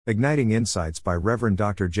Igniting Insights by Reverend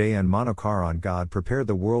Dr. J. N. Monokaran. God prepared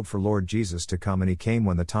the world for Lord Jesus to come, and he came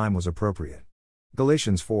when the time was appropriate.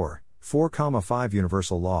 Galatians 4:4-5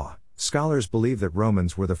 Universal Law. Scholars believe that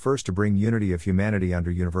Romans were the first to bring unity of humanity under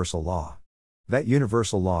universal law. That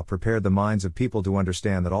universal law prepared the minds of people to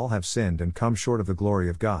understand that all have sinned and come short of the glory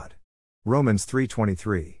of God. Romans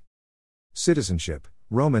 3:23. Citizenship.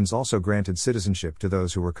 Romans also granted citizenship to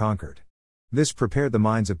those who were conquered. This prepared the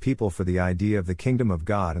minds of people for the idea of the kingdom of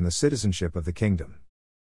God and the citizenship of the kingdom.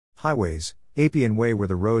 Highways. Appian Way were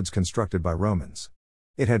the roads constructed by Romans.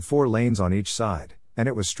 It had 4 lanes on each side, and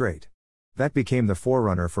it was straight. That became the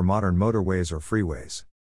forerunner for modern motorways or freeways.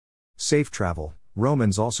 Safe travel.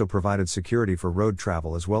 Romans also provided security for road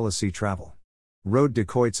travel as well as sea travel. Road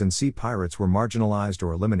dacoits and sea pirates were marginalized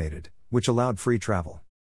or eliminated, which allowed free travel.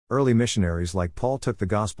 Early missionaries like Paul took the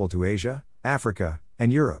gospel to Asia, Africa,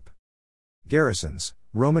 and Europe. Garrisons.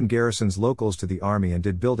 Roman garrisons locals to the army and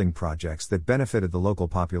did building projects that benefited the local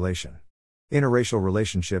population. Interracial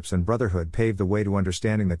relationships and brotherhood paved the way to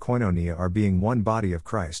understanding the koinonia are being one body of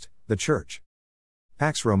Christ, the Church.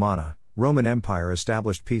 Pax Romana. Roman Empire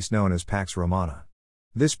established peace known as Pax Romana.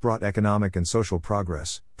 This brought economic and social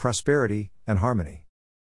progress, prosperity, and harmony.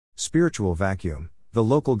 Spiritual vacuum. The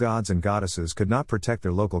local gods and goddesses could not protect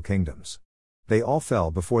their local kingdoms. They all fell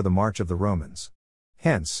before the march of the Romans.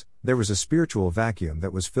 Hence, there was a spiritual vacuum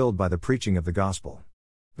that was filled by the preaching of the gospel.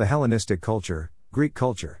 The Hellenistic culture, Greek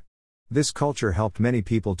culture. This culture helped many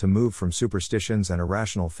people to move from superstitions and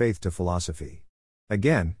irrational faith to philosophy.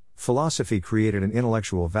 Again, philosophy created an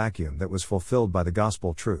intellectual vacuum that was fulfilled by the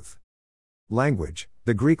gospel truth. Language.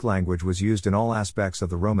 The Greek language was used in all aspects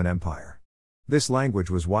of the Roman Empire. This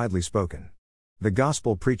language was widely spoken. The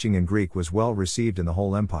gospel preaching in Greek was well received in the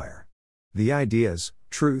whole empire. The ideas,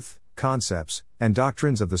 truth, concepts, and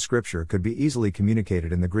doctrines of the scripture could be easily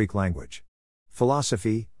communicated in the Greek language.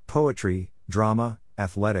 Philosophy, poetry, drama,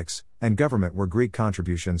 athletics, and government were Greek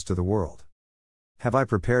contributions to the world. Have I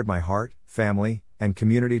prepared my heart, family, and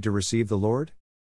community to receive the Lord?